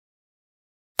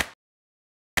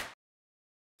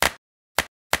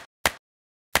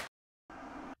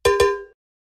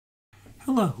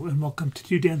Hello and welcome to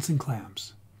Two Dancing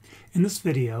Clams. In this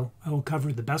video, I will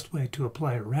cover the best way to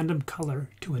apply a random color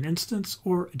to an instance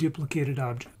or a duplicated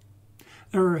object.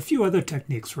 There are a few other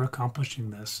techniques for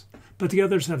accomplishing this, but the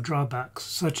others have drawbacks,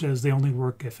 such as they only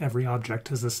work if every object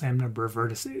has the same number of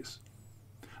vertices.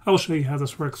 I will show you how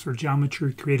this works for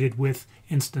geometry created with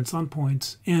instance on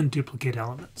points and duplicate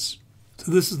elements.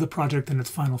 So this is the project in its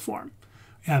final form.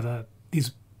 We have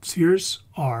these spheres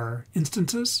are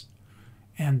instances,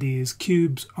 and these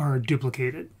cubes are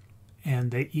duplicated, and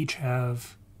they each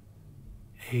have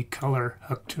a color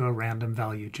hooked to a random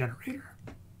value generator.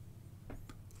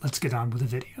 Let's get on with the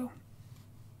video.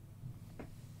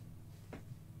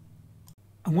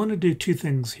 I want to do two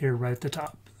things here right at the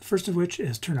top. The first of which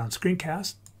is turn on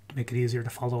screencast to make it easier to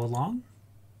follow along.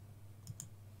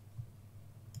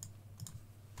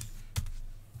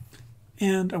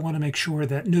 And I want to make sure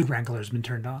that Node Wrangler has been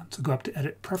turned on. So go up to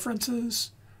Edit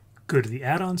Preferences, go to the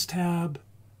Add-ons tab,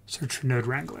 search for Node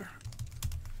Wrangler.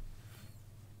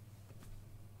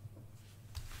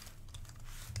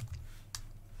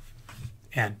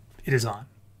 And it is on.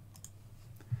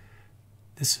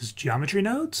 This is geometry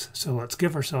nodes, so let's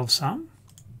give ourselves some.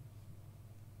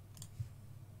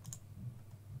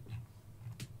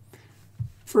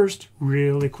 First,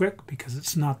 really quick, because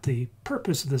it's not the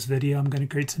purpose of this video, I'm going to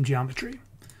create some geometry.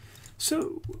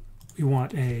 So we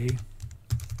want a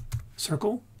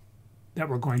circle that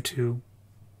we're going to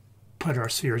put our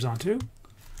spheres onto.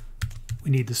 We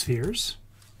need the spheres.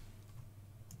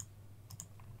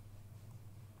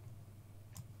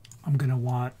 I'm going to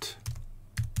want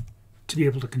to be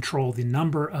able to control the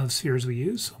number of spheres we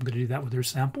use, so I'm going to do that with our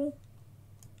sample.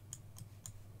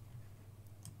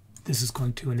 This is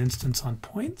going to an instance on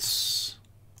points.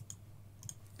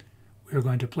 We're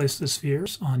going to place the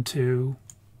spheres onto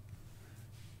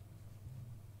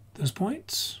those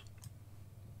points,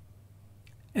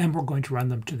 and we're going to run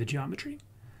them to the geometry.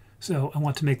 So I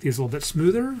want to make these a little bit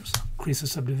smoother, so increase the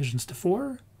subdivisions to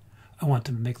 4. I want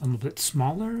to make them a little bit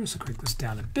smaller, so crank this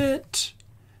down a bit,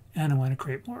 and I want to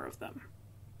create more of them.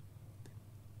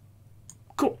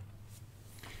 Cool.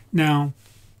 Now,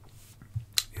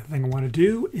 the other thing I want to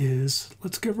do is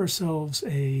let's give ourselves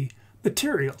a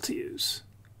material to use.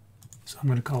 So I'm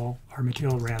going to call our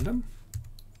material random.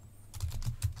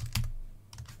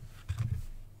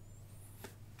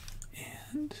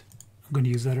 And I'm going to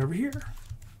use that over here.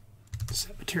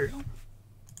 Set material.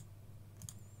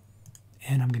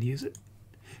 And I'm going to use it.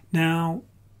 Now,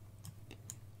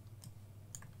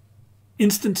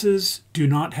 instances do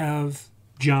not have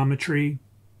geometry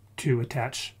to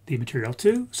attach the material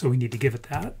to, so we need to give it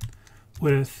that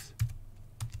with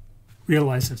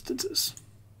realize instances.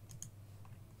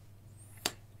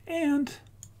 And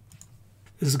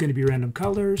this is going to be random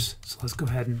colors, so let's go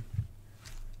ahead and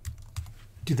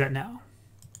do that now.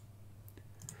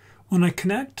 When I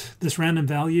connect this random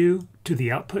value to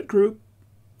the output group,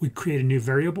 we create a new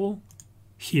variable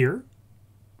here,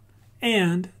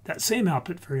 and that same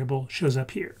output variable shows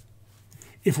up here.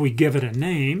 If we give it a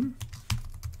name,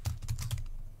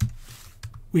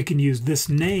 we can use this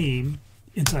name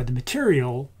inside the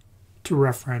material to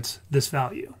reference this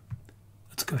value.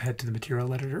 Let's go ahead to the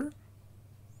material editor.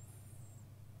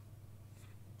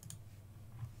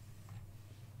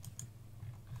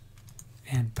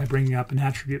 And by bringing up an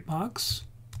attribute box,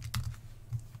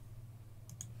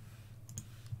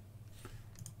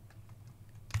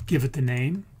 give it the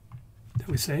name that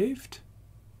we saved.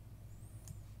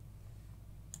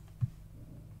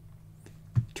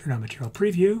 Turn on material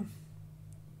preview.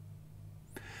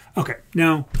 Okay,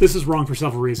 now this is wrong for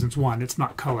several reasons. One, it's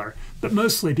not color, but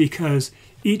mostly because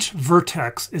each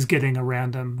vertex is getting a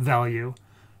random value,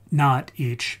 not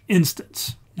each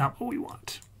instance, not what we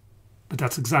want. But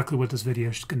that's exactly what this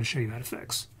video is going to show you how to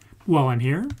fix. While I'm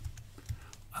here,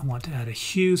 I want to add a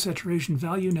hue saturation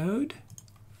value node.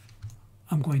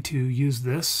 I'm going to use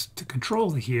this to control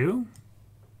the hue.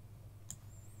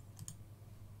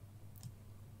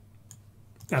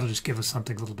 That'll just give us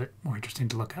something a little bit more interesting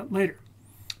to look at later.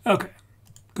 Okay,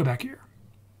 go back here.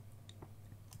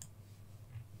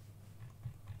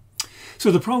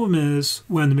 So the problem is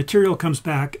when the material comes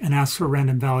back and asks for a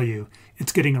random value,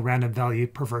 it's getting a random value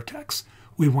per vertex.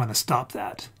 We want to stop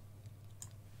that.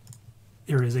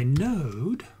 There is a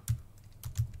node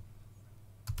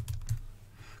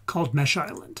called Mesh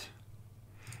Island.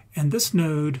 And this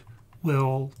node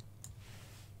will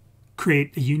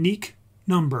create a unique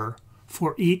number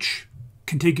for each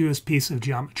contiguous piece of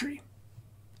geometry.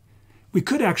 We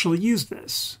could actually use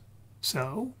this.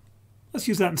 So let's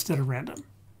use that instead of random.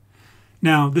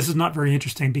 Now, this is not very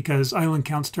interesting because island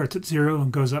count starts at 0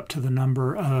 and goes up to the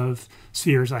number of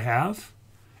spheres I have.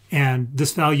 And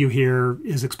this value here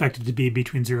is expected to be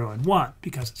between 0 and 1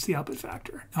 because it's the output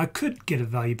factor. Now I could get a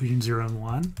value between 0 and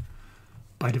 1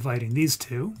 by dividing these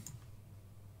two.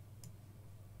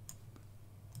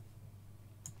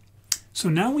 So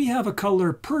now we have a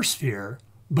color per sphere,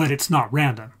 but it's not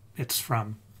random. It's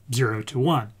from 0 to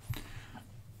 1.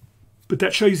 But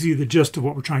that shows you the gist of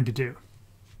what we're trying to do.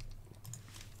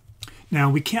 Now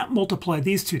we can't multiply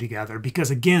these two together because,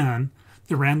 again,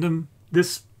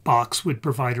 this box would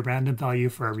provide a random value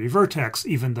for every vertex,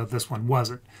 even though this one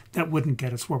wasn't. That wouldn't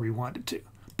get us where we wanted to.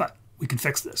 But we can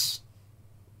fix this.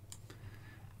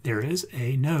 There is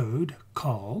a node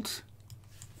called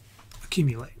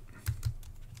accumulate.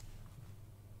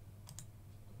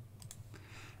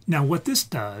 Now what this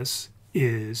does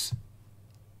is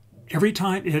every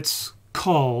time it's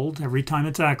called, every time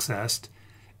it's accessed,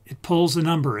 it pulls a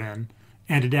number in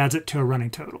and it adds it to a running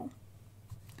total.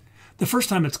 The first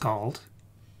time it's called,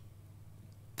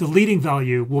 the leading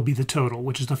value will be the total,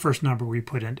 which is the first number we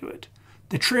put into it.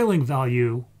 The trailing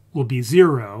value will be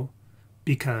 0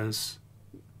 because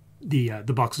the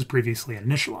box is previously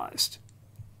initialized.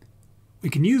 We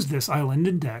can use this island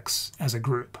index as a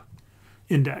group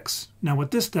index. Now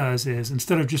what this does is,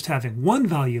 instead of just having one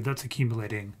value that's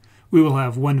accumulating, we will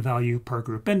have one value per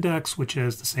group index, which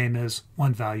is the same as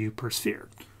one value per sphere.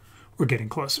 We're getting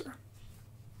closer.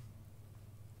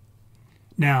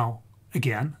 Now,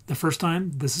 again, the first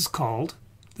time this is called,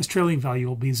 this trailing value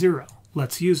will be 0.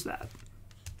 Let's use that.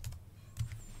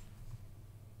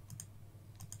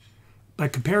 By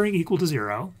comparing equal to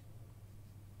 0,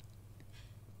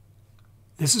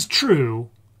 this is true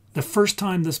the first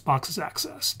time this box is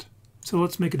accessed. So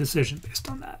let's make a decision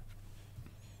based on that.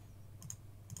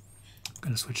 I'm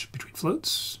going to switch between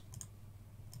floats.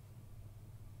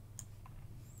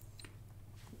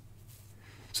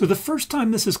 So the first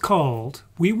time this is called,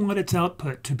 we want its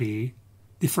output to be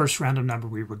the first random number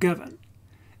we were given.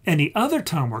 Any other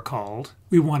time we're called,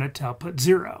 we want it to output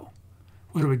 0.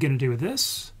 What are we going to do with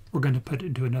this? We're going to put it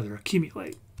into another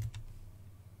accumulate.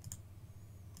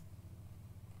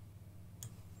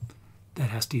 That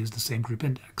has to use the same group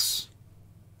index.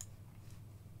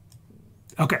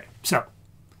 Okay, so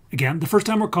again, the first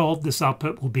time we're called, this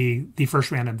output will be the first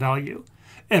random value.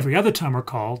 Every other time we're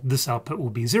called, this output will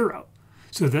be 0.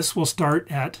 So this will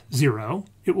start at 0.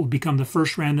 It will become the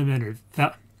first random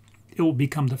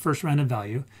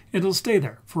value. It'll stay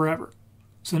there forever.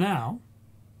 So now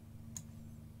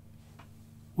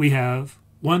we have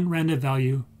one random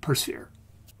value per sphere.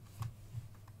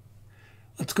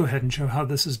 Let's go ahead and show how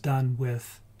this is done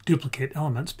with duplicate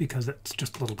elements because it's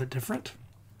just a little bit different.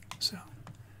 So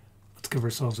let's give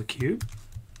ourselves a cube.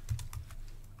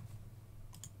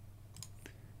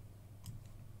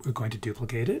 We're going to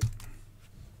duplicate it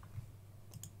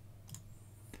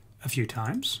a few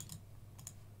times.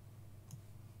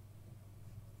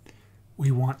 We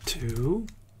want to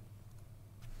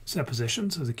set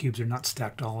position so the cubes are not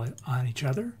stacked all on each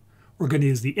other. We're going to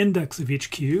use the index of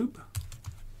each cube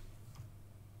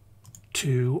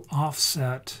to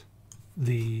offset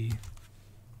the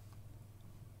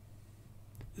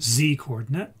z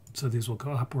coordinate. So these will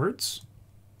go upwards.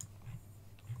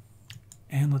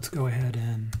 And let's go ahead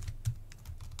and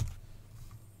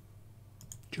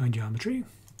join geometry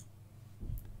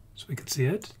so we can see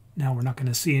it. Now we're not going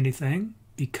to see anything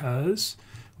because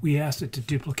we asked it to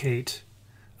duplicate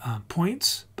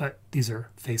points, but these are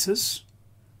faces.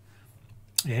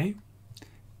 Okay,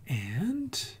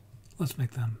 and let's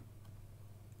make them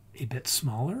a bit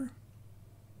smaller.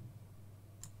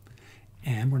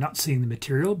 And we're not seeing the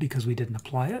material because we didn't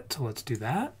apply it, so let's do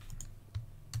that.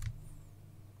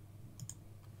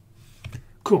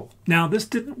 Cool. Now this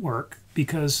didn't work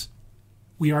because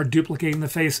we are duplicating the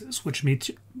faces, which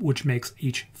makes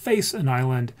each face an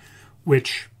island,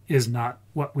 which is not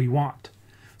what we want.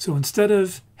 So instead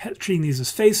of treating these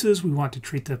as faces, we want to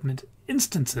treat them as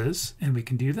instances, and we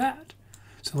can do that.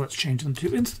 So let's change them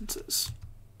to instances.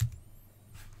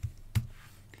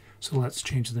 So let's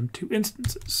change them to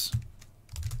instances.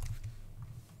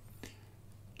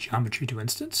 Geometry to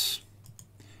instance.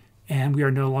 And we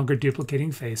are no longer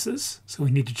duplicating faces, so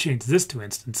we need to change this to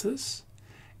instances.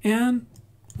 And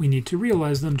we need to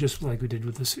realize them just like we did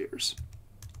with the spheres.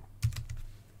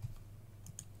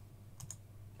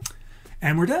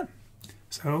 And we're done.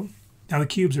 So now the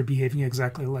cubes are behaving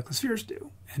exactly like the spheres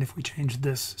do. And if we change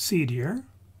this seed here,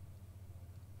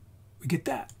 we get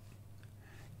that.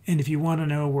 And if you want to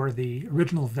know where the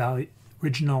original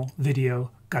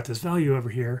video got this value over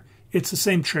here, it's the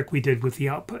same trick we did with the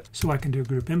output. So I can do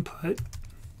group input,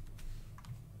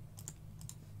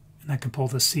 and I can pull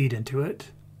the seed into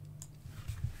it.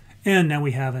 And now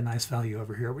we have a nice value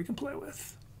over here we can play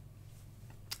with.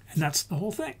 And that's the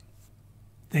whole thing.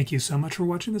 Thank you so much for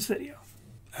watching this video.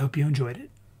 I hope you enjoyed it.